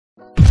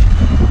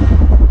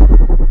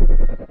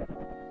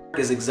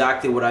is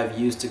exactly what I've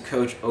used to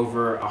coach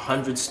over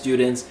 100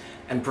 students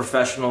and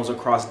professionals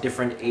across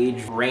different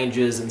age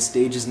ranges and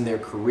stages in their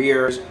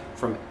careers,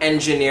 from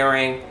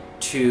engineering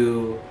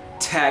to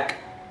tech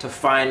to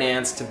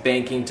finance to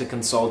banking to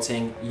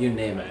consulting, you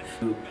name it.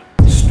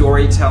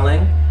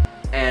 Storytelling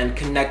and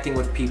connecting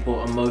with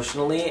people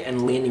emotionally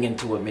and leaning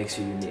into what makes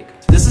you unique.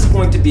 This is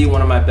going to be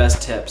one of my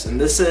best tips, and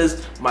this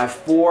is my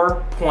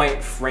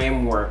 4-point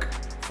framework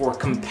for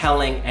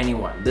compelling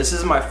anyone. This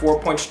is my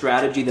 4-point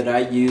strategy that I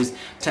use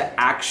to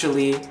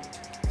actually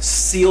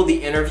seal the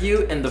interview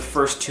in the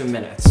first 2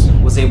 minutes.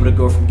 Was able to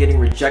go from getting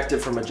rejected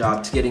from a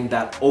job to getting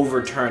that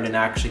overturned and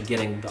actually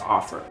getting the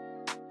offer.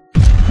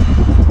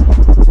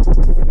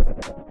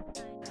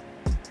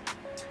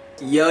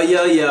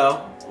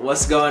 Yo,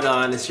 what's going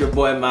on? It's your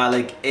boy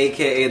Malik,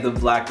 aka The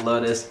Black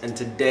Lotus, and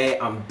today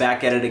I'm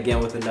back at it again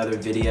with another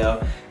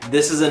video.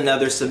 This is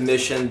another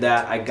submission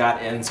that I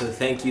got in, so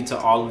thank you to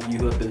all of you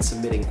who have been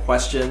submitting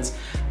questions.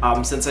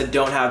 Since I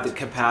don't have the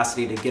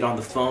capacity to get on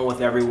the phone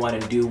with everyone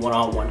and do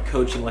one-on-one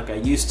coaching like I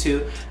used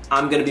to,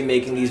 I'm gonna be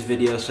making these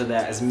videos so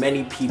that as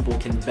many people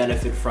can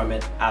benefit from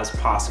it as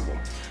possible.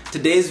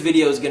 Today's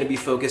video is gonna be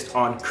focused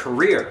on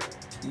career.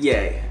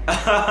 Yay.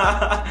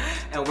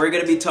 And we're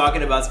gonna be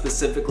talking about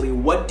specifically,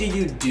 what do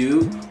you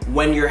do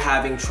when you're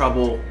having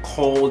trouble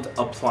cold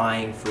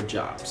applying for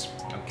jobs,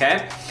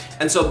 okay?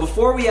 And so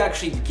before we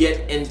actually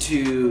get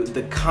into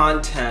the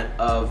content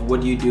of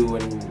what do you do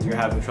when you're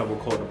having trouble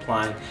cold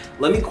applying,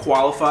 let me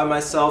qualify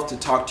myself to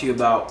talk to you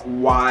about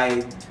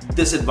why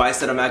this advice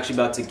that I'm actually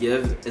about to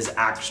give is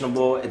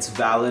actionable, it's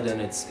valid,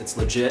 and it's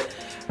legit.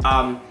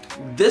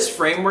 This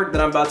framework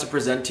that I'm about to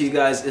present to you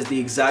guys is the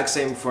exact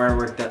same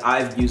framework that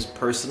I've used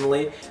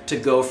personally to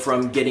go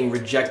from getting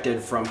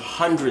rejected from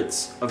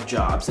hundreds of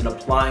jobs and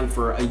applying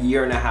for a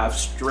year and a half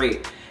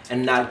straight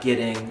and not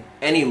getting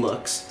any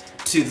looks,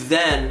 to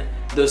then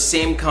those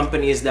same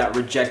companies that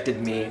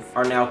rejected me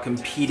are now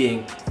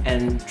competing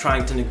and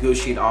trying to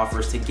negotiate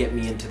offers to get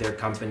me into their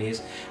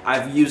companies.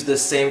 I've used the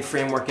same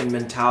framework and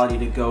mentality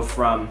to go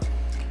from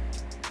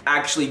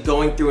actually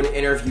going through an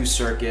interview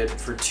circuit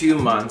for 2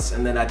 months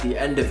and then at the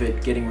end of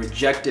it getting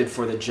rejected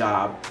for the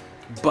job,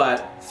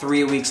 but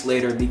 3 weeks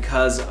later,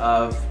 because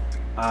of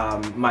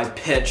my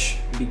pitch,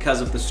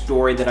 because of the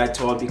story that I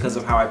told, because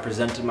of how I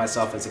presented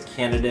myself as a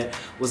candidate,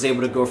 was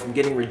able to go from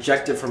getting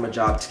rejected from a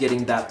job to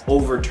getting that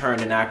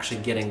overturned and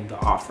actually getting the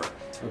offer.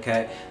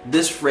 Okay,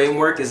 this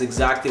framework is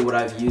exactly what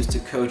I've used to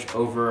coach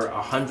over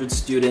 100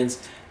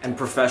 students and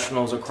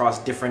professionals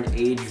across different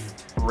age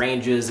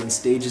ranges and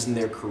stages in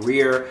their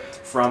career,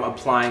 from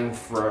applying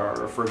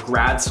for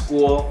grad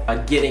school,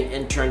 getting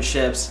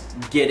internships,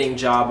 getting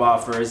job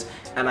offers,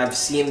 and I've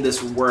seen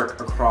this work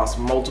across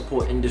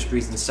multiple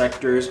industries and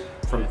sectors,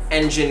 from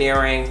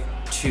engineering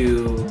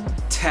to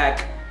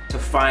tech to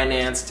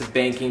finance to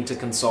banking to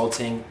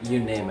consulting, you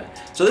name it.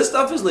 So this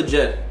stuff is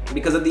legit,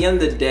 because at the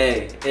end of the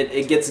day,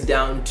 it gets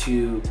down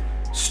to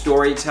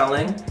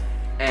storytelling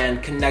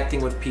and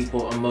connecting with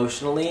people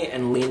emotionally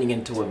and leaning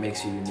into what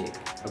makes you unique,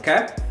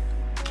 okay?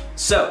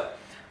 So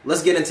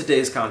let's get into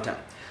today's content.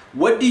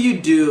 What do you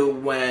do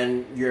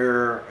when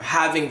you're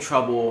having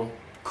trouble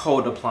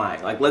cold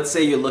applying? Like, let's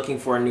say you're looking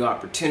for a new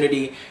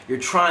opportunity, you're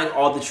trying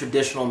all the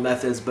traditional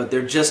methods, but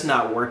they're just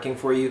not working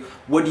for you.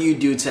 What do you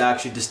do to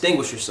actually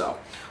distinguish yourself?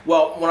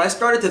 Well, when I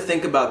started to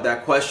think about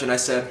that question, I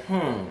said,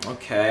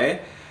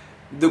 okay.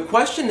 The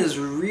question is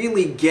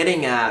really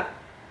getting at,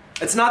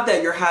 it's not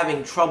that you're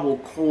having trouble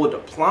cold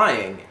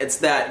applying, it's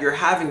that you're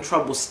having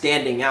trouble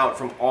standing out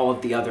from all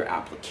of the other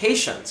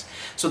applications.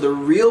 So the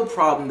real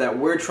problem that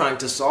we're trying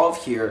to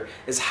solve here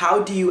is,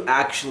 how do you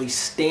actually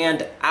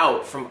stand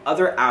out from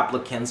other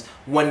applicants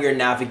when you're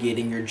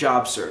navigating your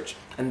job search?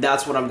 And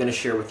that's what I'm going to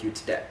share with you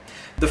today.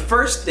 The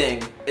first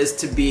thing is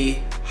to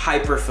be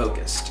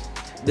hyper-focused.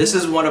 This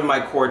is one of my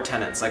core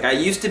tenets. Like, I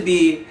used to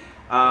be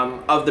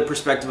of the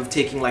perspective of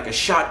taking like a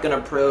shotgun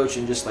approach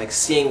and just like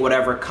seeing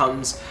whatever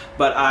comes,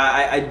 but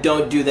I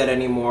don't do that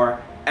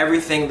anymore.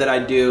 Everything that I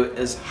do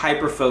is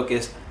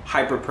hyper-focused,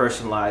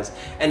 hyper-personalized.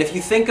 And if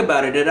you think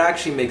about it, it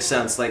actually makes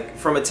sense. Like,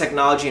 from a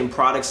technology and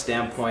product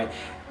standpoint,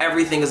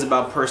 everything is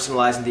about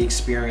personalizing the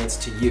experience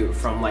to you,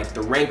 from like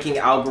the ranking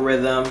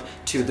algorithm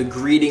to the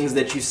greetings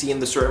that you see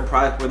in the certain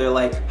product where they're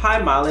like, "Hi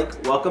Malik,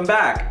 welcome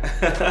back."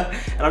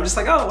 And I'm just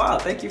like, oh wow,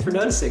 thank you for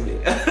noticing me.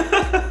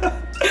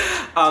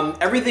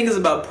 Everything is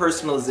about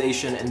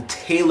personalization and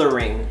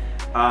tailoring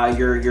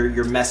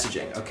your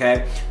messaging,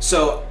 okay?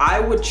 So I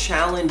would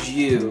challenge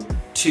you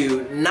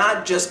to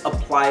not just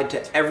apply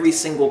to every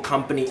single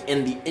company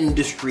in the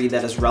industry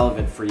that is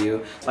relevant for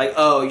you. Like,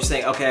 oh, you're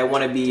saying, okay, I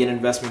want to be an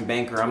investment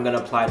banker, I'm going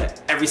to apply to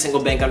every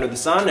single bank under the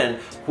sun, and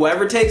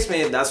whoever takes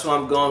me, that's what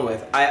I'm going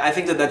with. I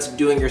think that that's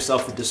doing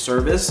yourself a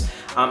disservice,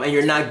 and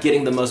you're not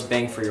getting the most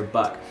bang for your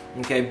buck.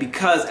 Okay,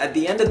 because at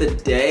the end of the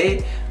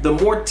day, the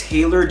more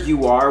tailored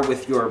you are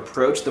with your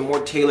approach, the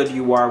more tailored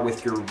you are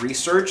with your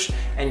research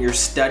and your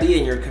study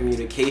and your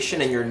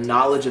communication and your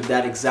knowledge of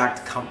that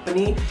exact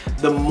company,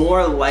 the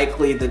more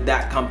likely that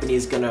that company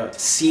is gonna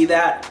see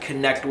that,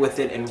 connect with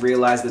it, and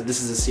realize that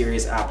this is a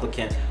serious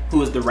applicant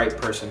who is the right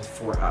person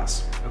for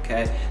us,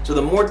 okay? So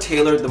the more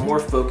tailored, the more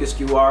focused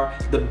you are,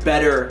 the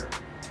better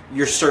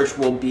your search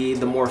will be,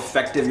 the more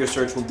effective your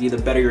search will be, the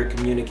better your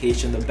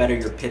communication, the better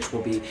your pitch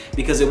will be,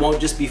 because it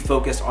won't just be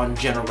focused on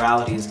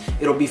generalities.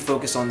 It'll be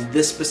focused on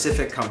this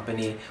specific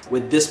company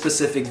with this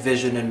specific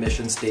vision and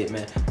mission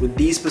statement, with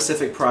these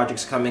specific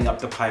projects coming up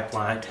the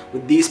pipeline,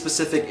 with these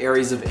specific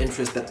areas of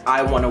interest that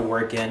I want to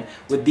work in,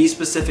 with these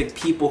specific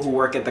people who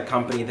work at the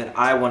company that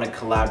I want to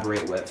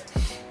collaborate with.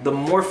 The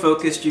more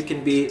focused you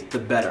can be, the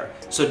better.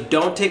 So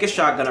don't take a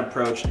shotgun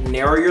approach.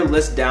 Narrow your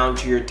list down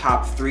to your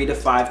top 3 to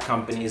 5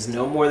 companies,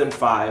 no more than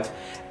 5,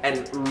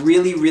 and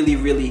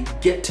really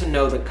get to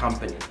know the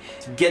company.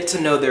 Get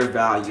to know their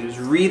values,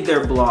 read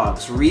their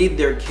blogs, read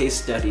their case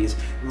studies,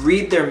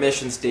 read their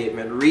mission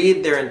statement,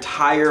 read their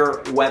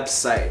entire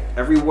website,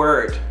 every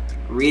word,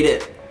 read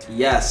it.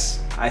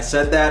 Yes, I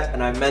said that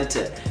and I meant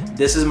it.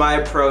 This is my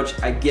approach.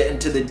 I get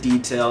into the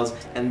details,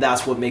 and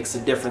that's what makes the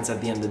difference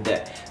at the end of the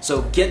day.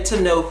 So get to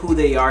know who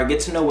they are, get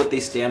to know what they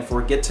stand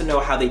for, get to know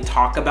how they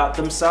talk about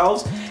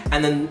themselves,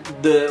 and then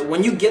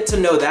when you get to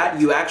know that,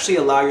 you actually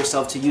allow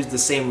yourself to use the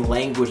same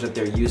language that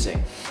they're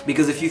using.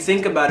 Because if you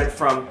think about it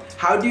from,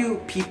 how do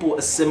people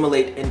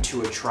assimilate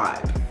into a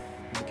tribe?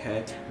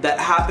 Okay, that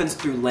happens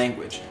through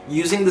language.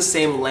 Using the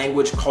same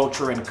language,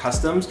 culture, and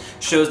customs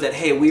shows that,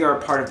 hey, we are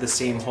a part of the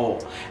same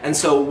whole. And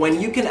so when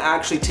you can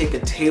actually take a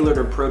tailored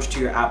approach to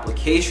your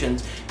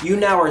applications, you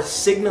now are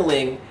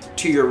signaling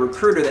to your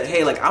recruiter that,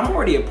 hey, like, I'm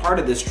already a part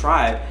of this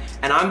tribe,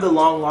 and I'm the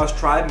long lost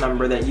tribe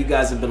member that you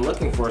guys have been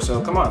looking for.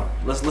 So come on,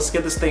 let's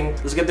get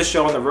this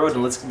show on the road,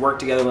 and let's work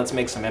together, let's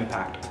make some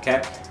impact,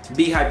 okay?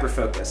 Be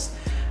hyper-focused.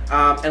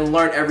 And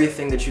learn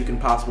everything that you can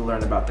possibly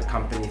learn about the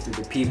company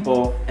through the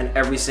people and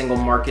every single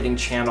marketing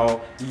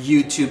channel,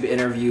 YouTube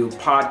interview,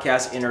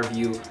 podcast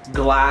interview,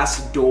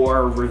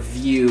 Glassdoor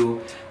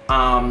review,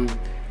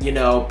 you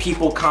know,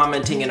 people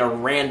commenting in a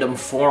random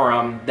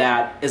forum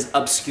that is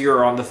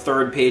obscure on the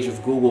 3rd page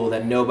of Google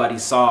that nobody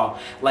saw.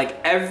 Like,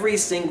 every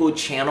single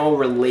channel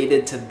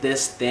related to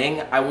this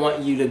thing, I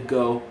want you to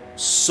go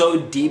so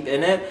deep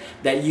in it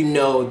that you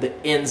know the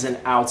ins and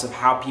outs of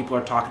how people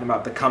are talking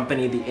about the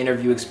company, the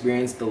interview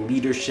experience, the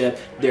leadership,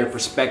 their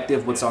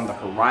perspective, what's on the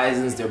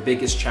horizons, their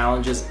biggest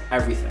challenges,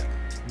 everything.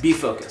 Be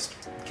focused,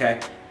 okay?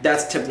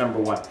 That's tip number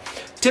 1.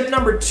 Tip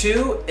number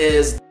 2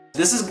 is,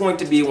 this is going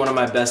to be one of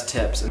my best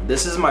tips.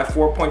 This is my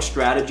 4-point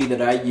strategy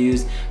that I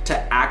use to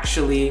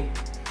actually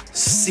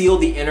seal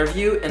the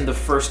interview in the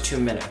first 2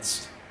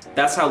 minutes.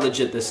 That's how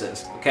legit this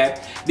is,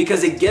 okay?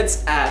 Because it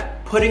gets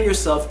at putting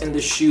yourself in the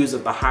shoes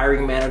of the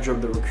hiring manager,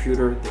 of the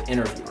recruiter, the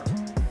interviewer.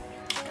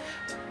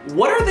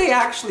 What are they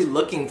actually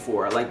looking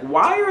for? Like,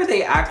 why are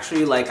they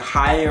actually like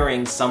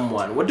hiring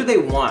someone? What do they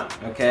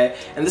want, okay?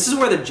 And this is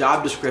where the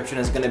job description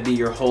is gonna be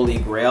your holy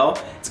grail.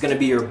 It's gonna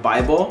be your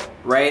Bible,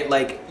 right?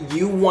 Like,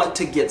 you want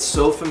to get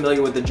so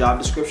familiar with the job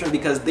description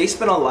because they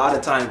spend a lot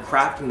of time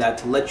crafting that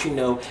to let you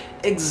know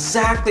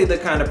exactly the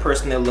kind of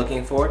person they're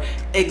looking for,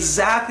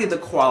 exactly the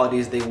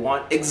qualities they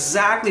want,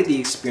 exactly the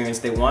experience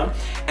they want.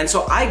 And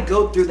so I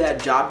go through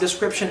that job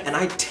description and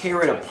I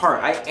tear it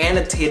apart. I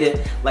annotate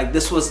it like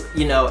this was,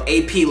 you know,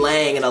 AP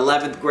Lang in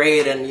 11th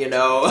grade, and you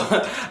know,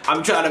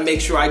 I'm trying to make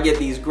sure I get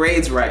these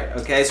grades right,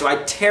 okay? So I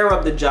tear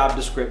up the job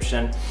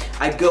description.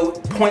 I go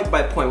point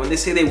by point. When they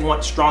say they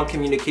want strong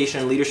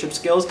communication and leadership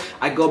skills,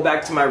 I go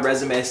back to my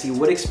resume, I see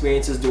what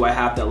experiences do I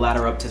have that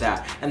ladder up to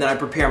that, and then I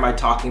prepare my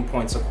talking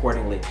points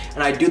accordingly.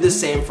 And I do the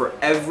same for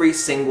every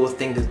single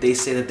thing that they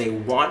say that they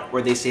want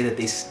or they say that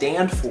they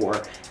stand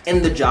for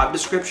in the job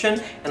description,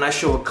 and I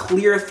show a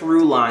clear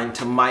through line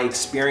to my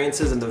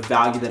experiences and the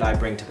value that I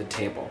bring to the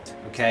table,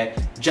 okay?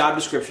 Job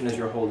description is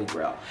your holy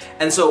grail.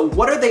 And so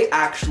what are they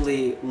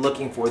actually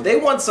looking for? They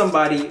want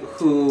somebody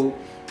who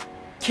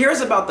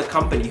cares about the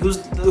company, who's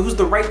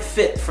the right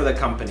fit for the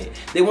company.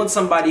 They want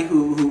somebody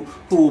who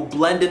will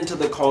blend into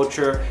the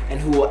culture and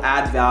who will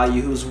add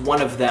value, who's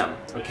one of them,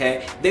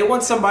 okay? They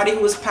want somebody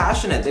who is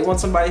passionate. They want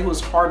somebody who is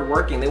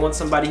hardworking. They want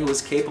somebody who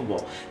is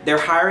capable. They're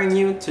hiring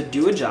you to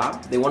do a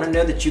job. They want to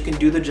know that you can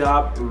do the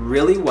job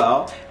really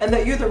well and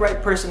that you're the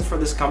right person for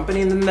this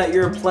company, and then that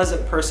you're a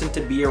pleasant person to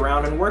be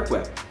around and work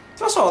with.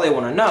 That's all they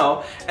want to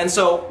know. And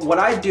so what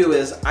I do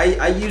is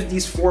I use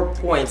these 4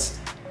 points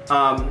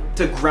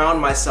to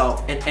ground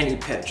myself in any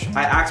pitch.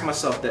 I ask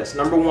myself this.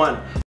 Number 1,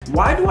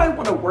 why do I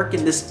want to work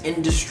in this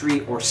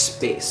industry or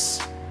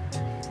space?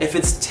 If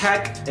it's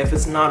tech, if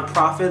it's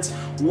nonprofits,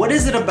 what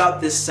is it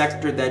about this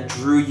sector that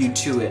drew you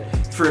to it?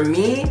 For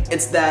me,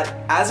 it's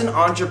that as an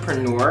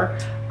entrepreneur,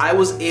 I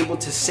was able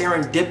to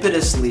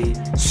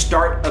serendipitously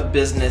start a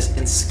business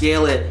and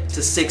scale it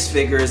to 6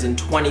 figures in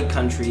 20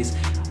 countries,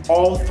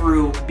 all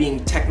through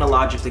being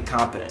technologically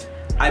competent.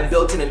 I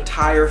built an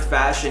entire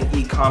fashion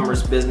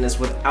e-commerce business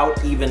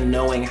without even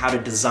knowing how to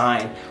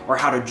design or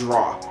how to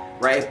draw.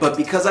 right? But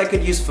because I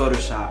could use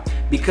Photoshop,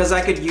 because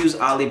I could use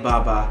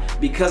Alibaba,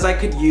 because I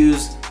could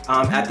use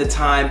at the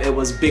time it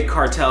was big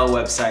cartel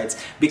websites,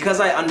 because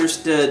I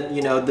understood,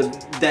 you know,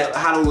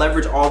 how to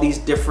leverage all these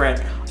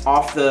different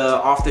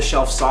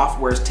off-the-shelf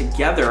softwares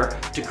together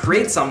to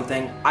create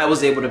something, I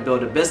was able to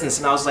build a business.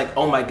 And I was like,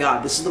 oh my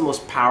God, this is the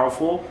most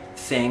powerful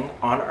thing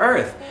on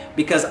earth,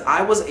 because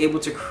I was able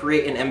to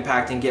create an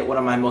impact and get one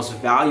of my most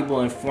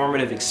valuable,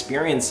 informative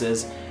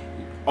experiences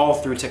all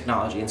through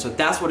technology. And so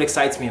that's what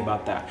excites me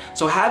about that.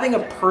 So having a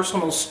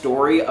personal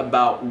story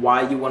about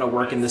why you want to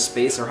work in this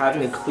space, or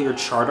having a clear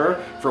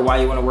charter for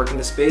why you want to work in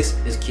this space,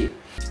 is key.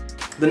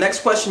 The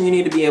next question you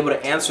need to be able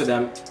to answer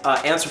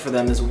for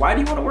them is, why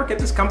do you want to work at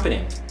this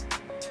company?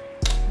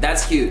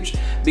 That's huge,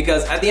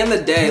 because at the end of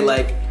the day,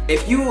 like,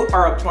 if you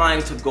are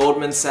applying to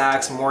Goldman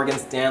Sachs, Morgan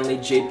Stanley,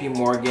 JP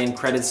Morgan,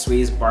 Credit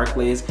Suisse,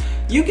 Barclays,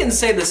 you can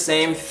say the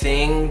same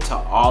thing to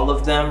all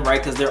of them,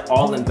 right? Because they're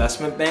all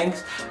investment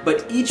banks,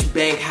 but each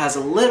bank has a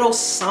little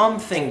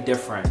something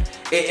different.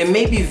 It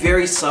may be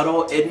very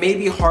subtle, it may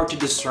be hard to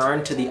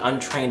discern to the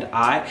untrained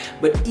eye,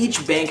 but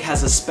each bank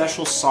has a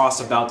special sauce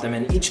about them,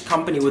 and each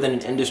company within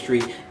an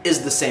industry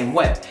is the same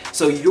way.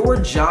 So your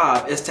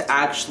job is to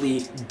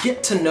actually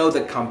get to know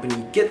the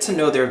company, get to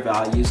know their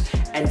values,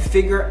 and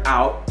figure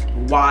out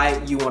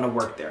why you want to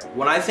work there.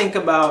 When I think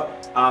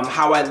about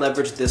how I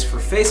leveraged this for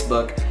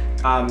Facebook,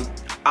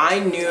 I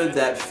knew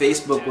that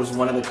Facebook was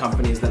one of the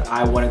companies that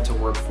I wanted to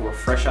work for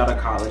fresh out of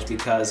college,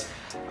 because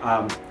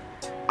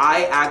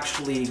I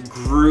actually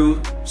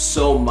grew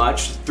so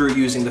much through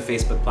using the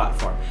Facebook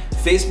platform.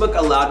 Facebook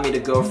allowed me to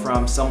go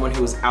from someone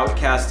who was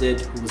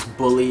outcasted, who was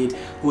bullied,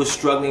 who was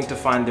struggling to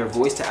find their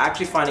voice, to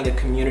actually finding a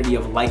community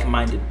of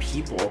like-minded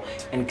people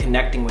and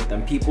connecting with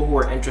them. People who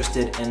are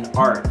interested in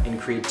art and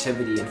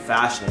creativity and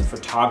fashion and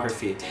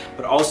photography,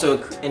 but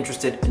also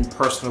interested in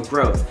personal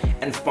growth.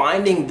 And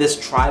finding this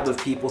tribe of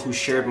people who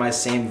shared my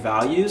same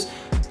values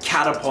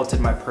catapulted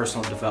my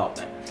personal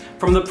development.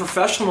 From the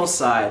professional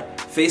side,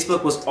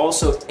 Facebook was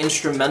also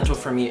instrumental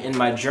for me in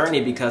my journey,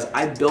 because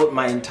I built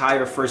my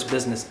entire first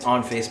business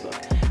on Facebook.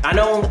 I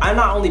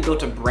not only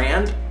built a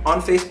brand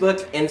on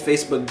Facebook, in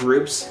Facebook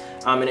groups,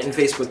 and in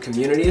Facebook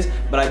communities,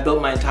 but I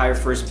built my entire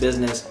first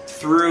business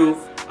through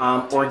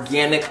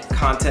organic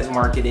content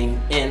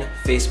marketing in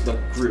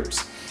Facebook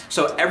groups.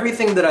 So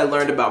everything that I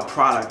learned about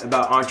product,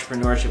 about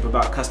entrepreneurship,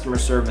 about customer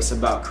service,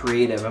 about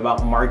creative,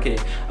 about marketing,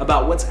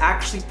 about what's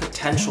actually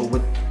potential,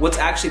 what's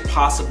actually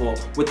possible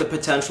with the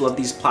potential of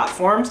these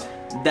platforms,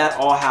 that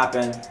all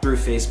happened through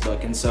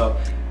Facebook. And so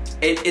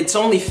it's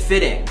only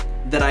fitting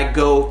that I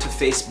go to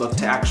Facebook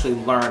to actually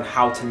learn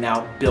how to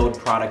now build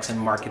products and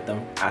market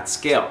them at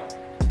scale.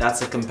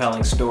 That's a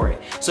compelling story.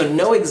 So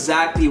know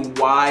exactly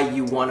why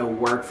you want to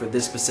work for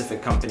this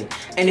specific company.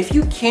 And if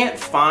you can't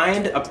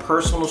find a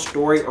personal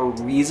story or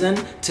reason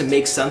to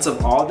make sense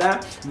of all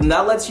that, then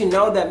that lets you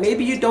know that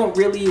maybe you don't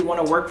really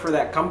want to work for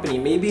that company.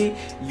 Maybe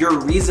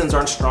your reasons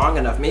aren't strong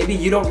enough. Maybe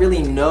you don't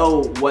really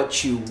know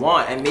what you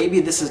want. And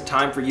maybe this is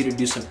time for you to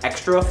do some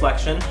extra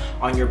reflection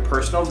on your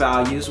personal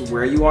values,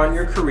 where you are in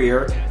your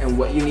career, and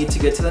what you need to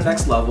get to the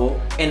next level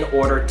in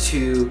order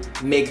to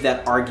make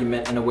that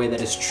argument in a way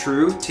that is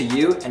true to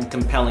you and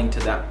compelling to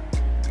them.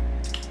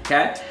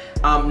 Okay?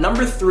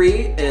 Number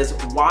 3 is,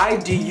 why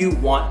do you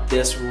want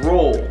this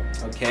role?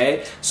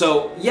 Okay?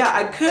 So yeah,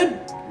 I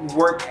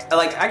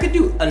could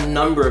do a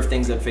number of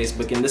things at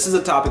Facebook, and this is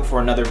a topic for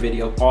another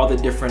video, all the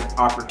different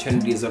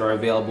opportunities that are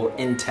available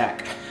in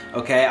tech.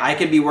 Okay, I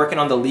could be working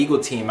on the legal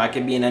team, I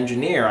could be an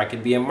engineer, I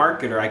could be a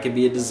marketer, I could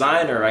be a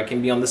designer, I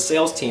can be on the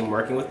sales team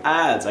working with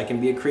ads, I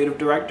can be a creative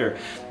director.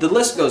 The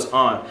list goes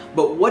on.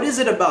 But what is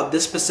it about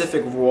this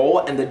specific role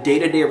and the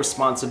day-to-day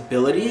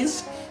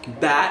responsibilities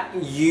that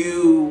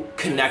you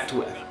connect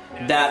with,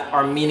 that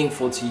are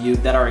meaningful to you,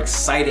 that are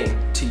exciting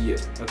to you,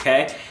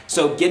 okay?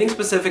 So getting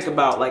specific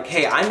about, like,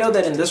 hey, I know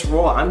that in this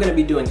role I'm gonna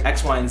be doing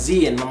X, Y, and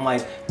Z, and I'm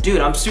like, dude,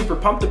 I'm super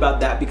pumped about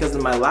that, because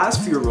in my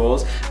last few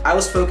roles, I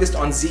was focused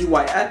on Z,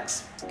 Y,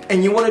 X.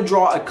 And you wanna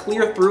draw a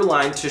clear through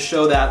line to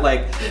show that,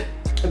 like,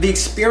 the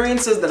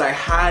experiences that I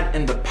had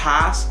in the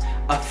past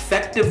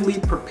effectively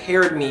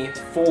prepared me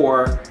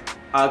for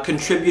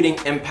contributing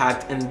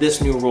impact in this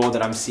new role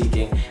that I'm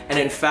seeking. And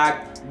in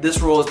fact,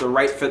 this role is the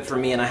right fit for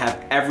me, and I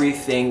have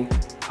everything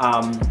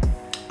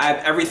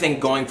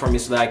going for me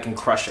so that I can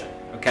crush it,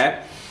 okay?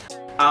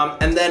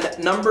 And then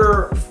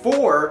number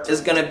 4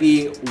 is gonna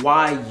be,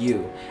 why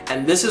you?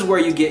 And this is where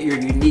you get your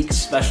unique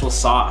special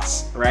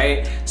sauce,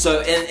 right?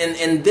 So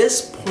in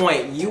this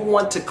point, you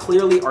want to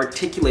clearly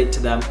articulate to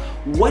them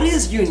what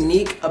is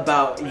unique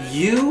about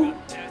you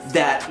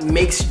that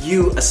makes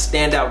you a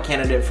standout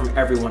candidate from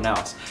everyone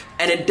else.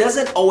 And it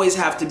doesn't always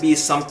have to be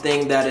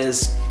something that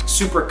is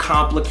super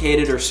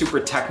complicated or super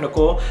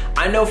technical.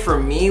 I know for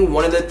me,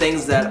 one of the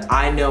things that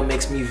I know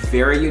makes me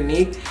very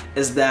unique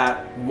is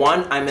that,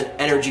 one, I'm an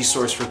energy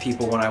source for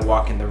people when I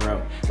walk in the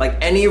room. Like,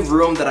 any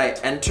room that I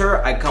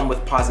enter, I come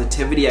with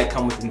positivity, I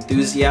come with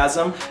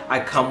enthusiasm, I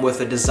come with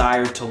a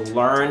desire to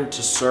learn,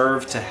 to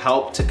serve, to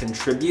help, to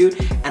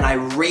contribute, and I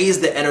raise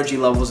the energy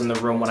levels in the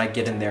room when I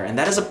get in there. And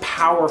that is a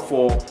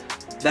powerful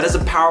That is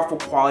a powerful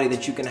quality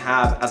that you can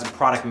have as a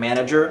product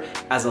manager,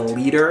 as a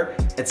leader,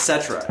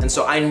 etc. And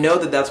so I know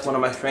that that's one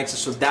of my strengths,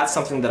 so that's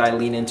something that I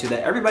lean into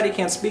that everybody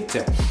can't speak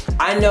to.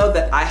 I know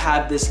that I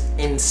have this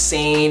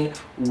insane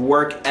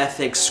work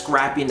ethic,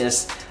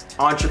 scrappiness,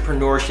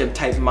 entrepreneurship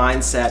type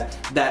mindset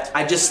that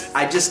I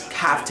just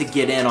have to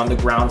get in on the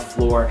ground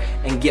floor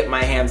and get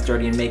my hands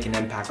dirty and make an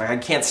impact. Like I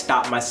can't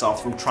stop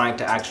myself from trying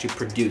to actually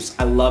produce.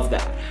 I love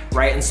that,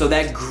 right? And so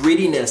that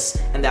grittiness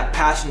and that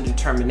passion and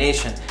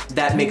determination,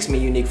 that makes me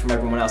unique from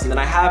everyone else. And then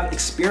I have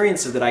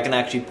experiences that I can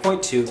actually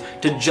point to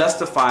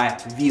justify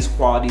these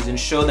qualities and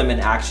show them in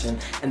action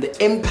and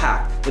the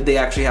impact that they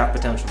actually have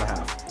potential to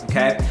have,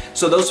 okay?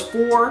 So those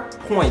 4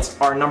 points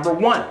are: number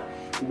 1,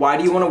 why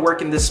do you want to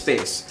work in this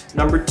space?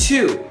 Number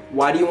 2,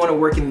 why do you want to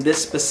work in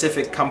this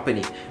specific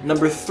company?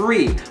 Number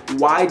 3,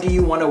 why do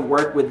you want to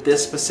work with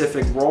this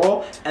specific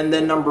role? And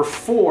then number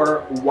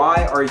 4,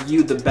 why are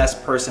you the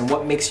best person?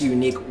 What makes you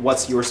unique?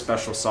 What's your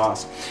special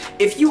sauce?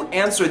 If you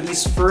answer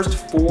these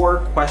first 4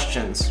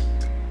 questions,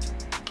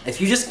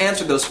 if you just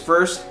answer those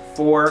first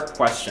 4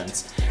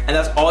 questions, and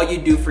that's all you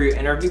do for your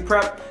interview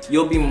prep,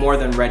 you'll be more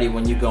than ready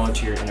when you go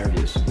into your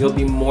interviews. You'll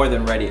be more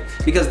than ready,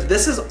 because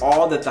this is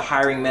all that the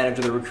hiring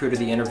manager, the recruiter,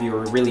 the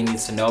interviewer really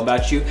needs to know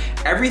about you.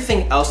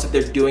 Everything else that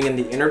they're doing in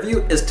the interview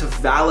is to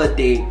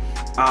validate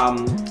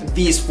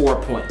these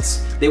 4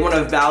 points. They want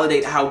to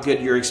validate how good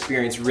your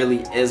experience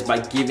really is by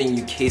giving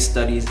you case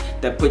studies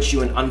that put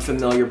you in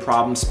unfamiliar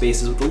problem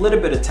spaces with a little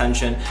bit of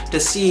tension to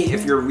see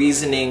if your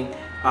reasoning,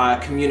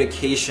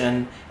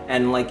 communication,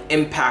 and like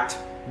impact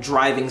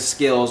driving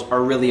skills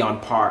are really on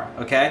par,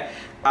 okay?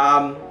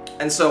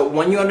 And so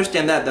when you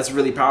understand that, that's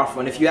really powerful.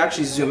 And if you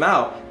actually zoom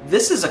out,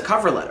 this is a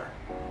cover letter.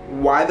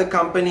 Why the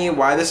company,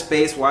 why the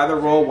space, why the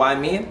role, why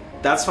me?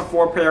 That's a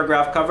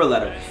 4-paragraph cover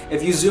letter.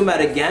 If you zoom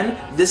out again,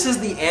 this is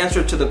the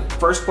answer to the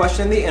first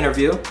question in the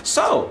interview.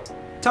 So,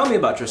 tell me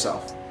about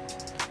yourself.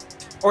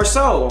 Or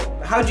so,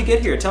 how'd you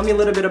get here? Tell me a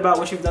little bit about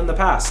what you've done in the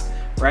past,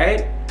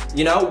 right?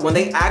 You know, when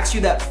they ask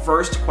you that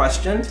first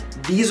question,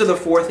 these are the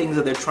 4 things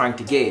that they're trying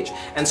to gauge.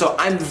 And so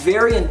I'm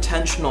very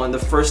intentional in the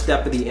first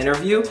step of the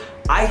interview.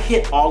 I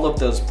hit all of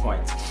those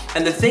points.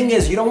 And the thing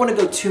is, you don't want to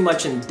go too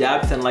much in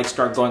depth and like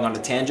start going on a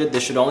tangent.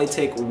 This should only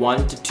take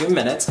 1 to 2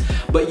 minutes,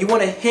 but you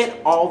want to hit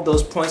all of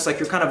those points like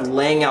you're kind of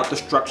laying out the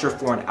structure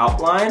for an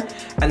outline.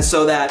 And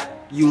so that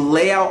you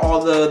lay out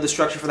all the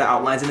structure for the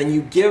outlines, and then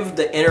you give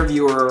the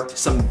interviewer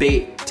some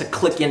bait to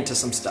click into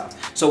some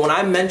stuff. So when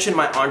I mention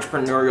my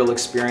entrepreneurial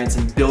experience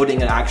in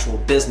building an actual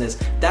business,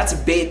 that's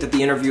bait that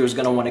the interviewer is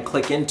gonna wanna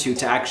click into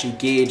to actually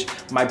gauge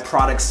my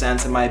product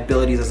sense and my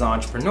abilities as an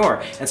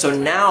entrepreneur. And so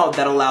now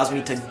that allows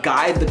me to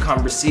guide the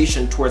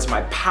conversation towards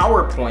my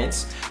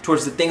PowerPoints,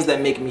 towards the things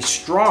that make me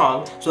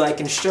strong, so that I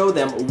can show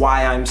them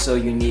why I'm so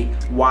unique,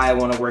 why I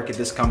wanna work at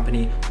this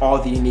company,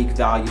 all the unique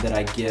value that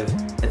I give,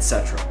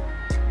 etc.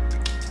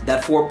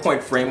 That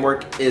 4-point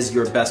framework is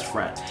your best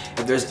friend.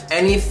 If there's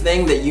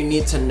anything that you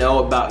need to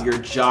know about your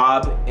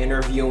job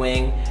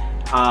interviewing,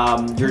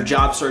 your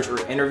job search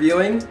or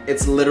interviewing,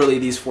 it's literally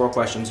these 4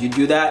 questions. You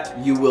do that,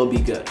 you will be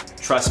good.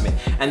 Trust me.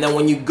 And then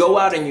when you go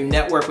out and you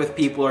network with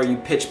people, or you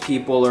pitch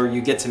people, or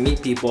you get to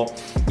meet people,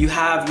 you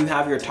have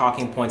your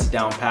talking points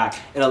down pat.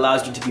 It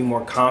allows you to be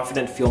more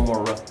confident, feel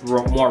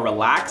more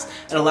relaxed,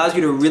 and allows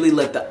you to really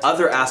let the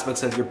other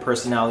aspects of your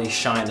personality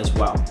shine as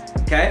well.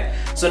 Okay?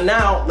 So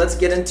now let's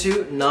get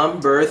into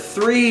number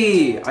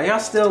 3. Are y'all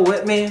still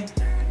with me?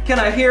 Can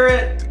I hear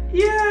it?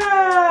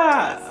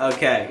 Yeah!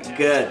 Okay,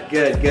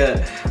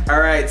 good. All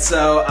right,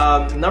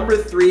 so number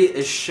 3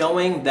 is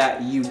showing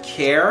that you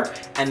care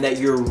and that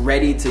you're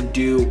ready to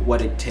do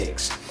what it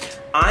takes.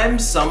 I'm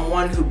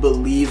someone who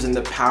believes in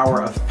the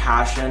power of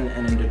passion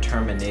and in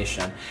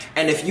determination.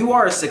 And if you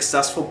are a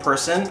successful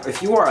person,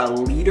 if you are a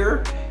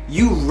leader,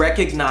 you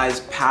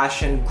recognize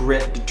passion,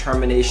 grit,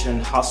 determination,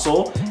 and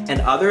hustle in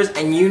others,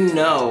 and you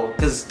know,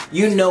 because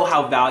you know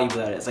how valuable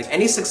that is. Like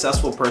any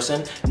successful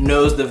person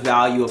knows the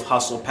value of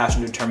hustle,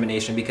 passion,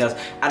 determination, because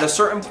at a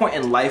certain point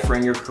in life or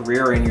in your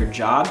career or in your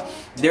job,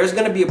 there's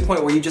gonna be a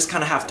point where you just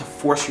kind of have to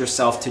force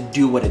yourself to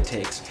do what it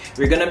takes.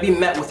 You're gonna be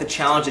met with a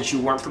challenge that you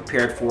weren't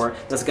prepared for,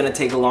 that's gonna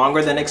take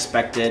longer than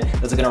expected,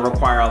 that's gonna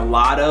require a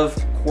lot of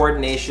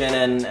coordination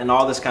and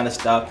all this kind of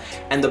stuff.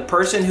 And the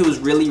person who's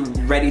really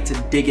ready to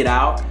dig it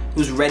out,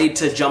 who's ready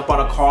to jump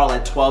on a call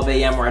at 12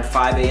 a.m. or at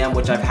 5 a.m.,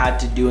 which I've had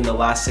to do in the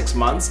last 6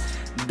 months,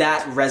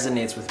 that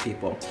resonates with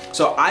people.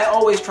 So I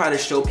always try to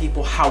show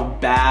people how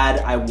bad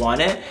I want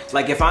it.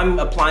 Like if I'm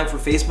applying for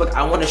Facebook,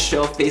 I want to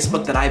show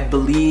Facebook that I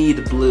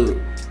bleed blue,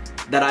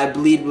 that I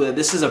bleed blue.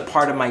 This is a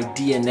part of my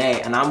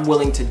DNA, and I'm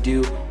willing to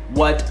do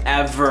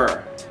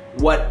whatever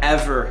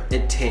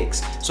it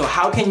takes. So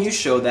how can you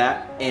show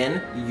that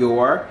in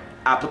your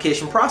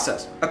application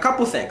process? A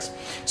couple things.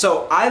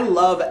 So I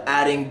love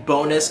adding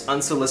bonus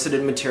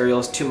unsolicited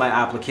materials to my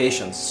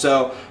applications.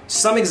 So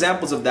some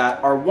examples of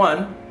that are: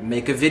 1,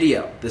 make a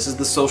video. This is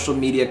the social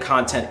media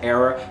content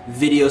era.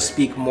 Videos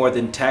speak more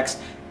than text.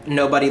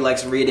 nobody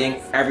likes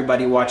reading,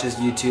 everybody watches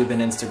YouTube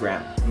and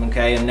Instagram,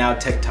 okay, and now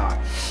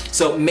TikTok.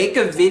 So make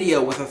a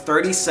video with a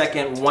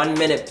 30-second,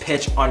 1-minute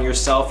pitch on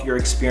yourself, your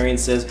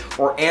experiences,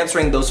 or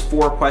answering those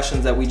 4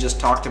 questions that we just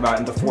talked about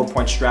in the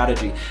 4-point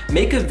strategy.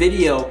 Make a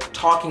video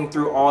talking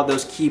through all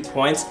those key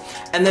points,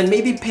 and then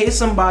maybe pay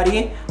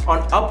somebody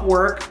on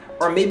Upwork,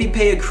 or maybe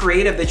pay a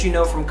creative that you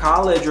know from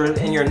college or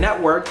in your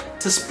network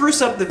to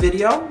spruce up the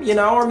video, you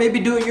know, or maybe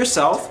do it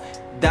yourself.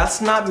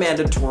 That's not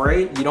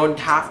mandatory. You don't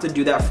have to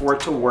do that for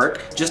it to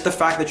work. Just the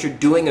fact that you're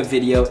doing a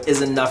video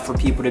is enough for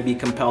people to be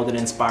compelled and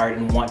inspired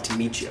and want to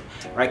meet you,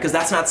 right? Because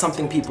that's not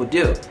something people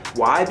do.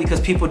 Why?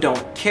 Because people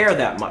don't care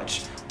that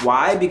much.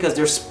 Why? Because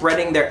they're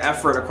spreading their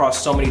effort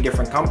across so many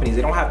different companies.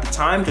 They don't have the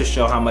time to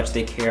show how much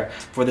they care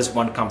for this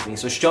one company.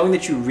 So showing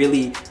that you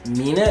really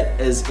mean it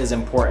is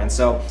important.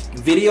 So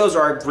videos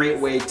are a great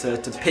way to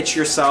pitch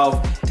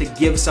yourself, to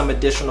give some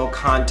additional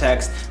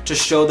context, to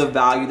show the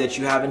value that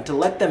you have, and to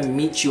let them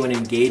meet you and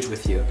engage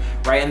with you,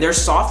 right? And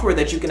there's software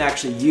that you can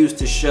actually use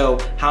to show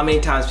how many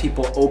times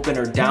people open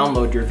or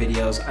download your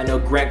videos. I know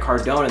Grant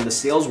Cardone in the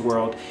sales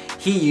world,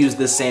 he used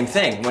the same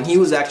thing. When he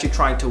was actually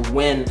trying to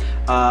win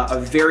a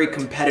very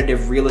competitive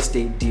real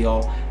estate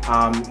deal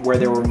where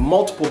there were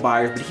multiple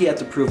buyers, but he had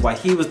to prove why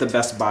he was the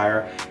best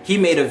buyer, he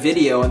made a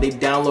video and they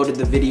downloaded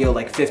the video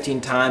like 15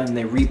 times and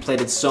they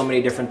replayed it so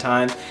many different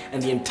times,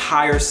 and the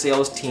entire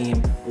sales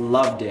team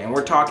loved it. And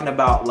we're talking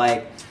about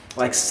like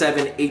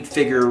 7-8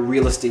 figure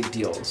real estate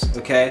deals,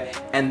 okay?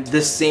 And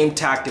this same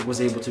tactic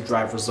was able to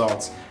drive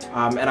results.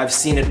 And I've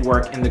seen it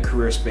work in the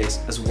career space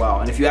as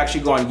well. And if you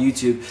actually go on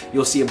YouTube,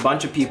 you'll see a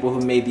bunch of people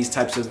who made these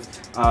types of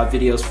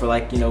videos for,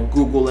 like, you know,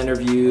 Google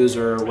interviews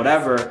or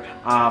whatever,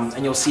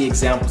 and you'll see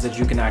examples that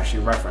you can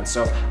actually reference.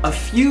 So a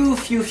few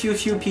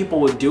people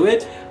would do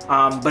it,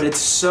 but it's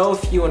so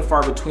few and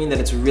far between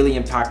that it's really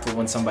impactful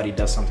when somebody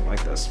does something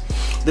like this.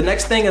 The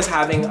next thing is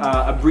having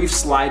a brief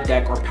slide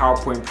deck or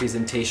PowerPoint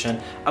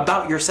presentation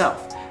about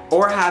yourself,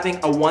 or having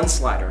a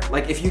 1-slider.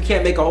 Like, if you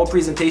can't make a whole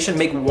presentation,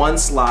 make 1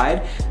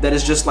 slide that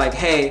is just like,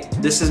 hey,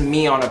 this is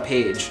me on a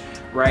page,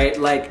 right?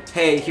 Like,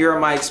 hey, here are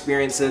my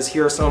experiences,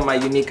 here are some of my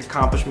unique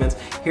accomplishments,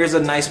 here's a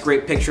nice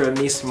great picture of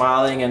me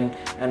smiling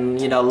and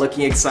you know,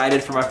 looking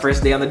excited for my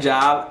first day on the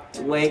job,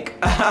 wink.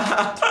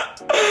 And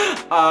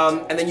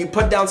then you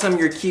put down some of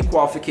your key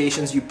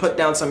qualifications, you put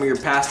down some of your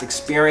past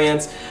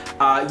experience,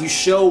 you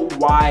show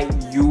why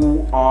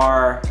you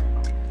are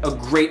a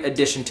great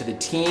addition to the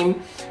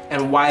team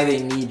and why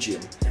they need you.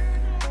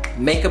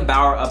 Make a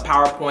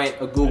PowerPoint,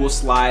 a Google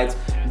Slides,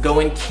 go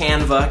in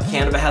Canva.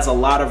 Canva has a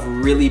lot of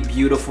really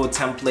beautiful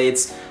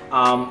templates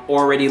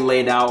already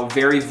laid out,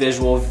 very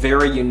visual,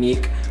 very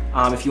unique.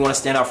 If you want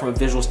to stand out from a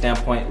visual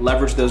standpoint,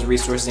 leverage those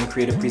resources and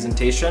create a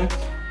presentation.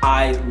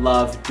 I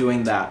love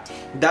doing that.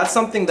 That's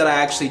something that I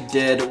actually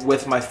did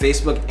with my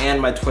Facebook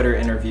and my Twitter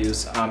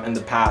interviews in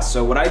the past.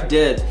 So what I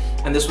did,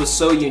 and this was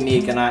so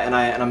unique, and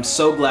I'm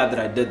so glad that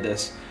I did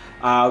this,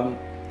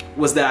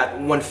 was that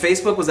when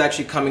Facebook was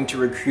actually coming to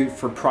recruit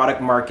for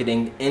product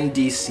marketing in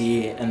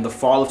DC in the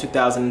fall of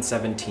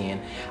 2017,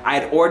 I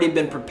had already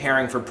been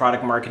preparing for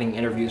product marketing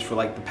interviews for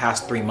like the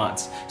past 3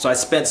 months. So I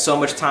spent so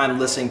much time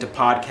listening to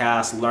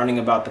podcasts, learning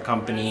about the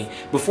company,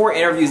 before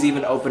interviews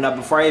even opened up,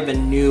 before I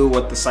even knew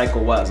what the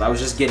cycle was. I was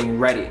just getting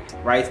ready,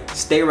 right?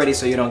 Stay ready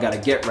so you don't gotta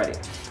get ready.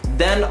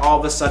 Then all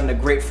of a sudden, a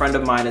great friend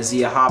of mine,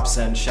 Azia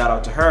Hobson, shout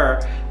out to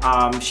her,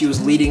 she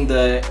was leading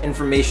the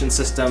information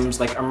systems,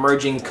 like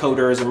Emerging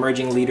Coders,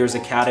 Emerging Leaders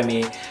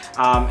Academy,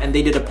 and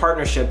they did a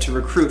partnership to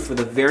recruit for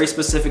the very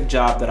specific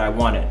job that I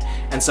wanted.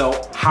 And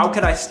so how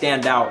could I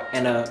stand out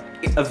in an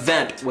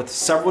event with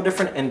several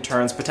different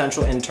interns,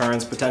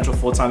 potential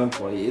full-time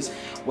employees?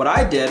 What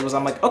I did was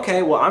I'm like,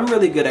 okay, well, I'm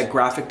really good at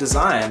graphic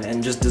design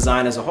and just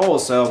design as a whole.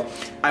 So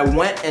I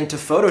went into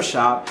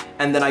Photoshop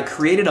and then I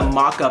created a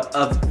mock-up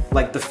of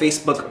like the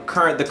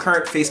current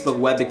Facebook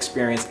web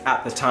experience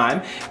at the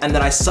time, and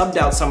then I subbed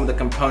out some of the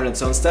components.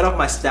 So instead of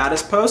my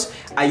status post,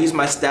 I used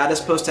my status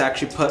post to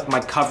actually put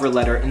my cover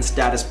letter in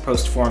status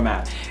post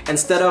format.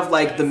 Instead of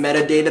like the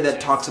metadata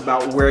that talks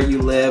about where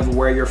you live,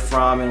 where you're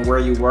from, and where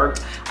you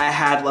worked, I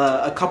had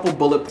a couple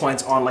bullet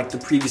points on like the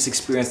previous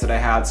experience that I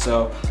had.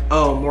 So,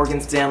 oh,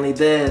 Morgan Stanley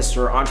this,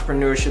 or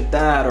entrepreneurship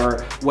that,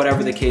 or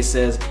whatever the case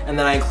is. And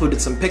then I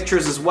included some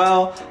pictures as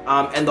well.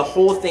 And the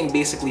whole thing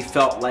basically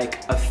felt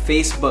like a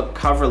Facebook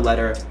cover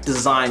letter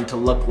designed to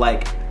look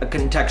like a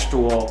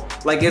contextual,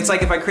 like it's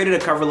like if I created a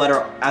cover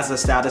letter as a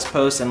status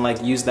post and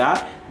like use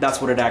that, that's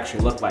what it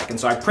actually looked like. And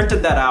so I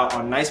printed that out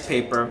on nice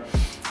paper.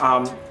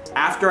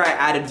 After I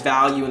added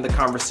value in the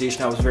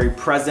conversation, I was very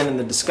present in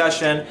the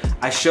discussion.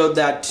 I showed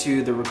that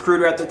to the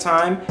recruiter at the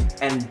time,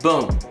 and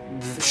boom,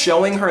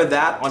 showing her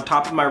that on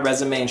top of my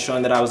resume and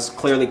showing that I was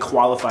clearly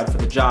qualified for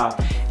the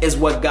job is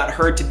what got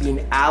her to be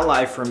an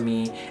ally for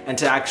me and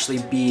to actually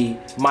be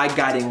my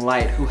guiding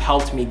light who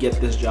helped me get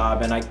this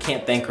job. And I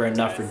can't thank her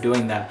enough for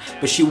doing that.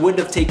 But she wouldn't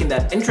have taken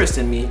that interest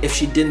in me if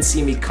she didn't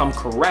see me come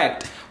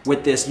correct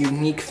with this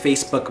unique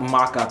Facebook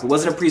mock-up. It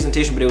wasn't a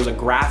presentation, but it was a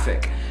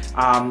graphic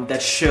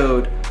that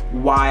showed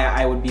why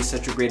I would be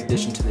such a great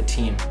addition to the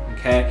team,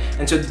 okay?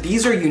 And so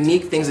these are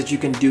unique things that you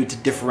can do to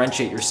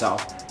differentiate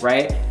yourself,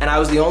 right? And I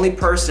was the only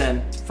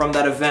person from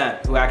that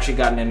event who actually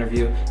got an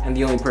interview, and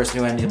the only person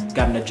who ended up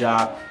getting a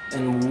job,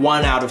 and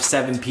 1 out of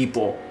 7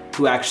 people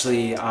who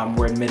actually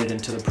were admitted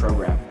into the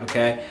program,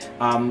 okay?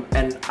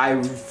 And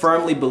I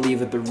firmly believe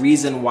that the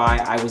reason why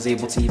I was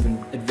able to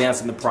even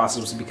advance in the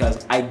process was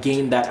because I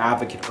gained that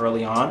advocate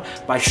early on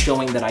by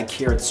showing that I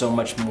cared so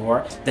much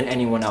more than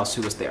anyone else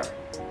who was there.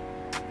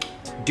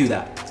 Do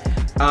that.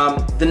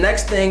 The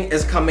next thing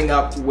is coming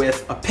up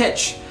with a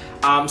pitch.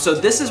 So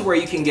this is where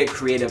you can get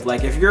creative.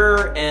 Like if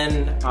you're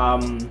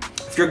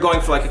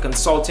going for like a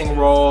consulting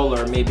role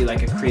or maybe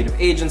like a creative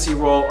agency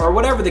role or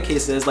whatever the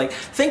case is, like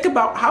think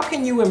about how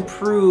can you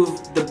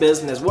improve the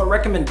business? What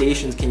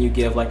recommendations can you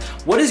give? Like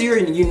what is your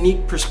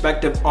unique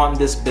perspective on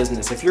this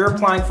business? If you're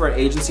applying for an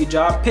agency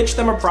job, pitch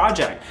them a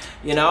project,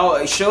 you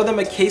know, show them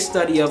a case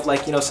study of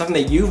like, you know, something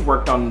that you've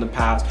worked on in the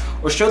past,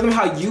 or show them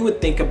how you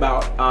would think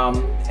about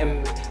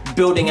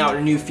building out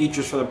new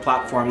features for the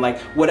platform. Like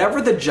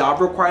whatever the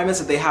job requirements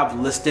that they have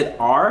listed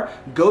are,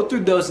 go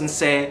through those and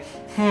say,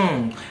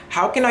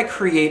 how can I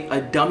create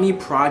a dummy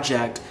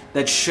project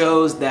that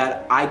shows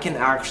that I can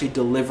actually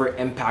deliver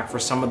impact for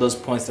some of those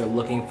points they're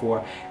looking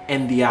for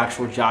in the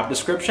actual job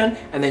description?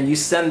 And then you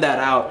send that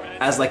out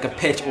as like a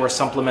pitch or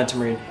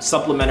supplementary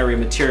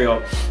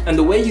material. And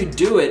the way you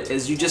do it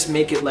is you just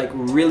make it like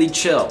really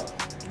chill,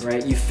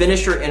 right? You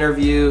finish your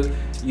interview,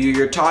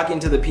 you're talking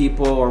to the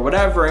people or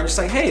whatever, and just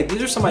like, hey,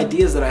 these are some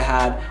ideas that I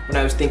had when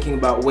I was thinking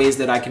about ways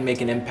that I can make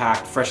an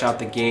impact fresh out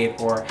the gate,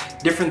 or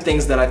different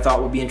things that I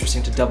thought would be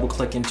interesting to double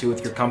click into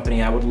with your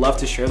company. I would love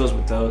to share those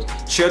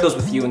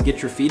with you and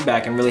get your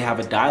feedback and really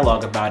have a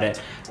dialogue about it,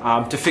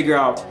 to figure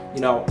out,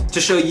 you know, to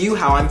show you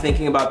how I'm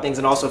thinking about things,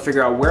 and also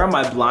figure out where are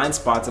my blind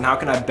spots and how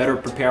can I better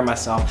prepare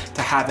myself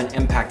to have an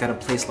impact at a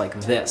place like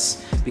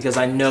this, because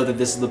I know that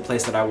this is the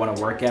place that I want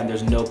to work at and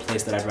there's no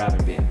place that I'd rather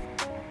be.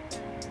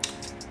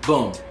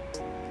 Boom.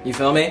 You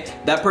feel me?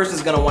 That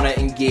person's gonna wanna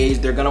engage,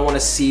 they're gonna wanna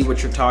see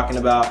what you're talking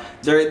about.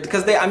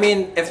 I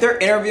mean, if they're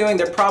interviewing,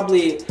 they're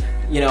probably,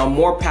 you know,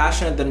 more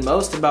passionate than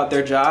most about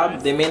their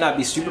job. They may not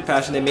be super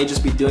passionate, they may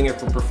just be doing it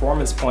for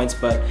performance points,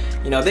 but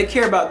you know, they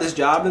care about this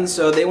job, and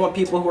so they want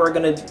people who are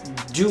gonna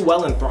do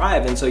well and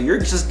thrive, and so you're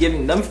just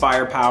giving them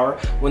firepower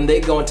when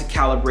they go into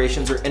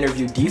calibrations or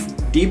interview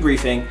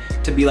debriefing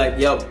to be like,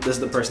 yo, this is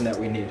the person that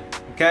we need.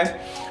 Okay?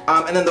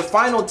 And then the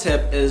final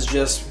tip is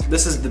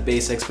this is the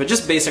basics, but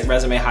just basic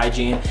resume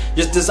hygiene.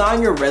 Just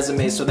design your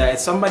resume so that if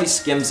somebody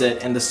skims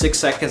it in the 6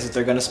 seconds that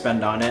they're gonna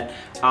spend on it,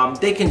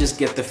 they can just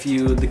get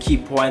the key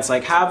points.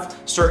 Like have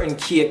certain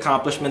key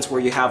accomplishments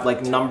where you have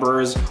like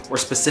numbers or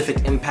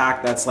specific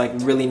impact that's like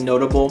really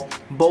notable.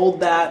 Bold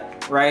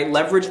that, right?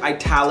 Leverage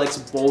italics,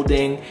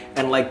 bolding,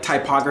 and like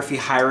typography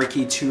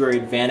hierarchy to your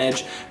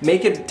advantage.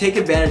 Take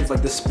advantage of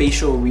like the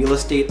spatial real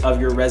estate of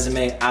your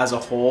resume as a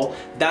whole.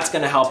 That's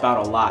gonna help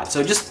out a lot.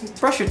 So just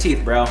brush your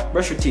teeth, bro.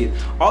 Brush your teeth.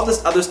 All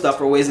this other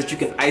stuff are ways that you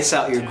can ice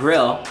out your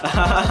grill,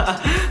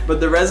 but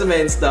the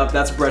resume and stuff,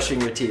 that's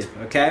brushing your teeth,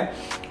 okay?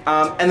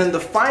 And then the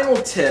final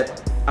tip,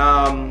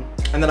 and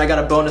then I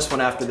got a bonus one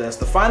after this.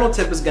 The final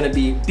tip is gonna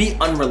be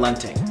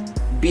unrelenting.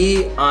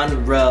 Be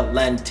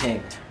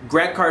unrelenting.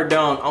 Grant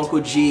Cardone,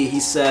 Uncle G, he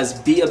says,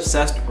 be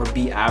obsessed or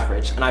be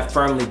average. And I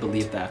firmly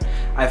believe that.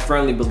 I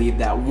firmly believe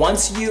that.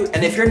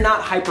 And if you're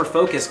not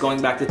hyper-focused,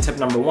 going back to tip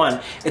number 1,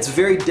 it's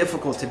very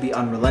difficult to be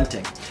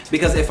unrelenting.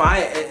 Because if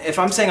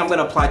I'm saying I'm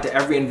gonna apply to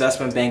every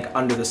investment bank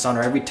under the sun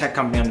or every tech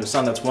company under the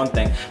sun, that's one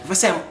thing. If I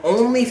say I'm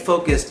only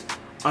focused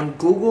on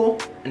Google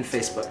and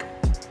Facebook,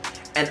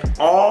 and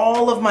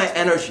all of my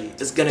energy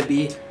is gonna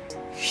be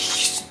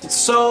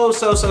so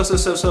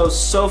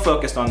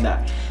focused on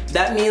that.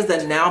 That means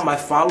that now my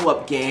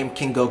follow-up game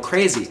can go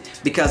crazy,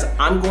 because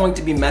I'm going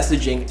to be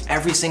messaging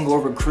every single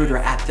recruiter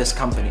at this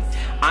company.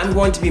 I'm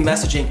going to be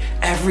messaging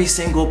every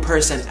single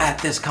person at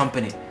this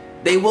company.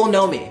 They will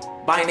know me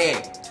by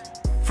name,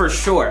 for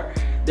sure.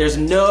 There's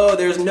no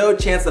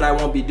chance that I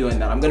won't be doing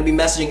that. I'm gonna be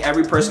messaging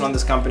every person on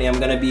this company.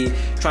 I'm gonna be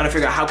trying to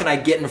figure out how can I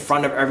get in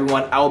front of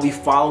everyone. I will be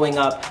following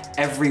up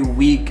every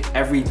week,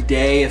 every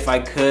day if I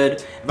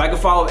could. If I could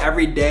follow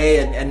every day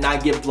and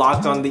not get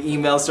blocked on the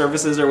email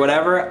services or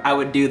whatever, I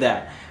would do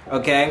that,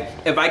 okay?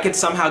 If I could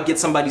somehow get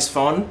somebody's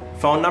phone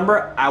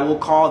number, I will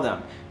call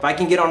them. If I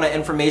can get on an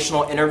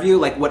informational interview,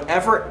 like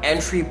whatever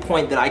entry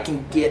point that I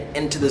can get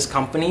into this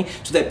company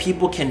so that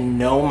people can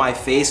know my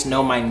face,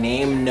 know my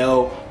name,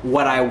 know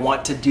what I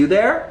want to do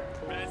there,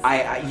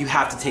 you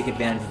have to take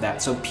advantage of that.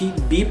 So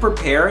be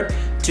prepared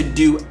to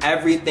do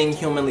everything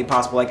humanly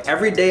possible. Like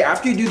every day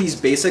after you do these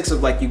basics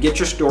of like, you get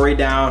your story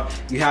down,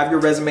 you have your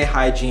resume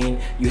hygiene,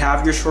 you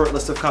have your short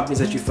list of companies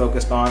that you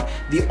focused on,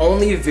 the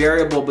only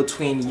variable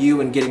between you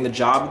and getting the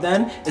job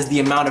then is the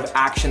amount of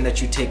action that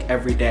you take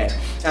every day.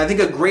 And I think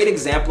a great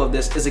example of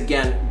this is,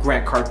 again,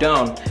 Grant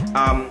Cardone.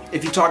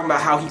 If you're talking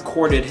about how he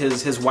courted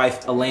his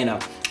wife, Elena,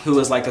 who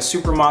was like a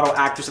supermodel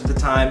actress at the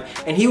time,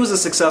 and he was a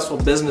successful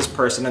business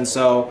person, and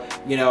so,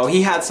 you know,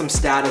 he had some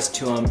status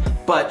to him,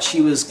 but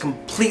she was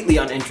completely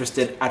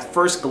uninterested at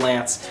first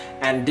glance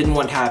and didn't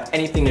want to have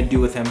anything to do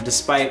with him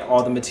despite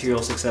all the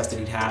material success that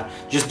he'd had.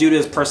 Just due to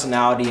his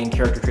personality and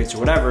character traits or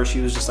whatever, she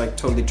was just like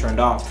totally turned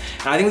off.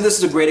 And I think this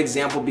is a great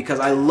example because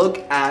I look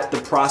at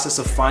the process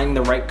of finding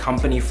the right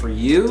company for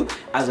you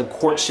as a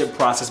courtship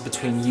process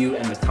between you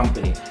and the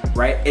company,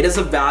 right? It is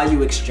a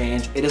value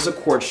exchange, it is a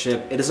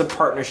courtship, it is a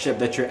partnership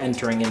that you're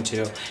entering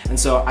into. And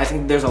so I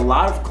think there's a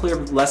lot of clear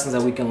lessons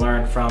that we can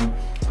learn from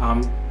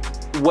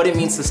what it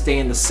means to stay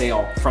in the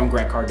sale from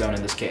Grant Cardone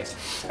in this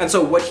case. And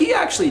so what he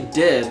actually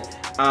did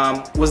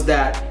was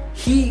that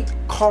he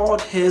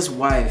called his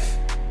wife,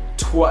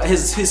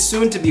 his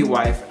soon-to-be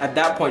wife, at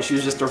that point she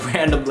was just a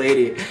random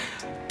lady,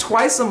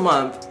 twice a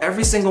month,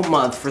 every single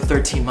month for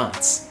 13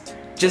 months,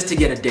 just to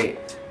get a date.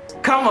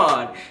 Come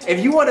on,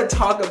 if you want to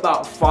talk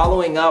about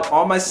following up,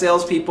 all my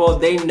salespeople,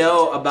 they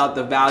know about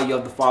the value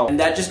of the follow. And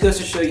that just goes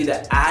to show you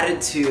the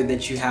attitude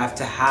that you have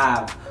to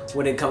have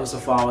when it comes to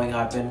following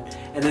up. And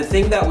the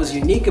thing that was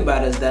unique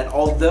about it is that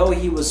although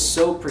he was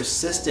so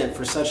persistent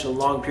for such a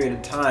long period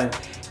of time,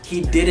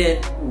 he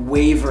didn't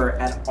waver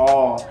at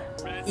all,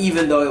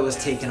 even though it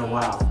was taking a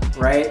while,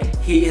 right?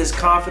 His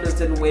confidence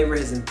didn't waver,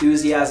 his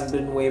enthusiasm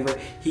didn't waver.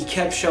 He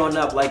kept showing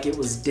up like it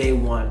was day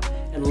one.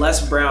 And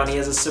Les Brown, he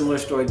has a similar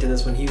story to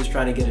this when he was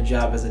trying to get a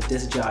job as a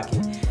disc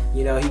jockey.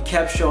 You know, he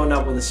kept showing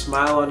up with a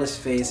smile on his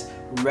face,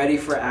 ready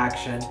for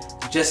action,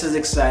 just as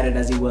excited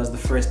as he was the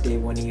first day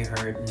when he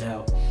heard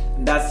no.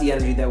 And that's the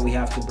energy that we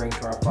have to bring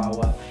to our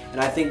follow-up.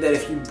 And I think that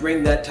if you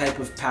bring that type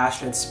of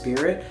passionate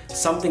spirit,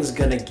 something's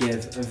gonna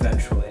give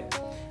eventually.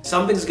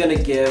 Something's gonna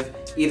give,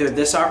 either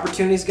this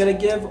opportunity is gonna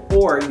give,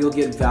 or you'll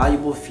get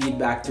valuable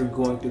feedback through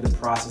going through the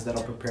process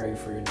that'll prepare you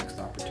for your next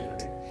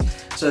opportunity.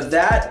 So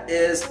that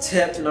is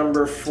tip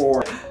number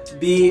 4,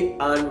 be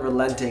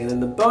unrelenting. And then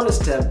the bonus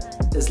tip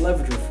is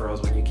leverage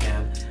referrals when you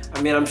can.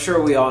 I mean, I'm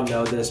sure we all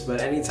know this,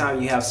 but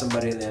anytime you have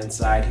somebody on the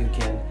inside who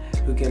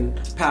can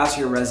pass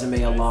your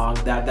resume along,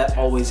 that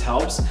always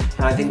helps.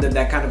 And I think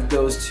that kind of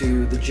goes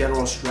to the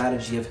general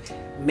strategy of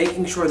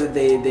making sure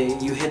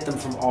that you hit them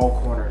from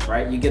all corners,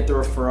 right? You get the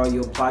referral,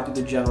 you apply to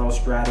the general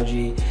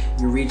strategy,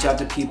 you reach out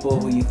to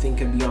people who you think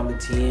could be on the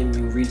team,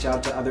 you reach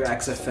out to other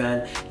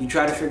XFN, you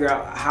try to figure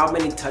out how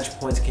many touch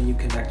points can you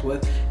connect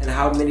with and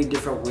how many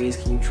different ways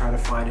can you try to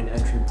find an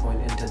entry point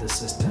into the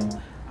system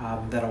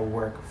that'll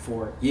work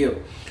for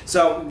you.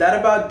 So that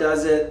about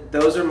does it.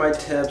 Those are my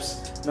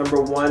tips.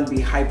 Number 1, be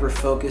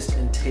hyper-focused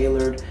and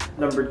tailored.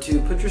 Number 2,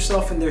 put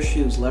yourself in their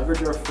shoes.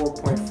 Leverage our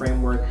 4-point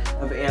framework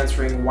of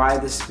answering why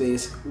this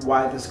space,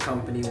 why this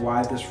company,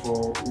 why this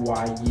role,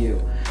 why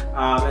you.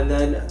 And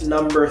then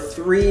number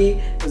 3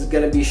 is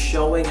going to be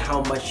showing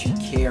how much you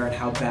care and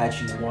how bad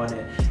you want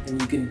it. And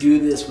you can do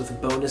this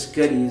with bonus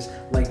goodies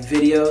like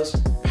videos,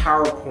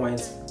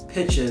 PowerPoints,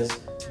 pitches,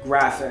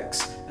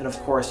 graphics, and of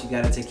course you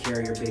got to take care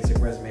of your basic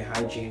resume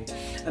hygiene.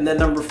 And then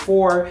number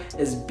 4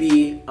 is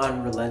be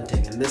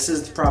unrelenting, and this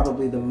is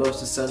probably the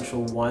most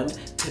essential one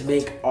to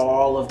make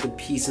all of the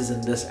pieces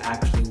in this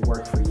actually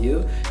work for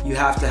you. You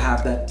have to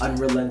have that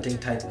unrelenting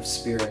type of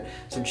spirit.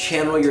 So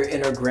channel your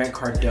inner Grant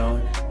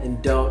Cardone and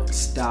don't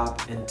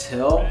stop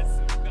until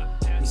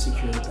you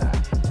secure the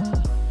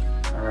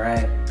bag. All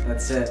right,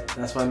 that's it.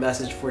 That's my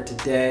message for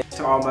today.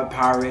 To all my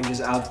Power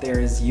Rangers out there,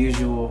 as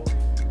usual,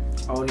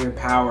 own your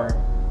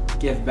power,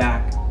 give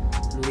back,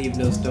 and leave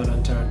no stone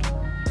unturned.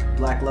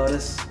 Black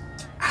Lotus,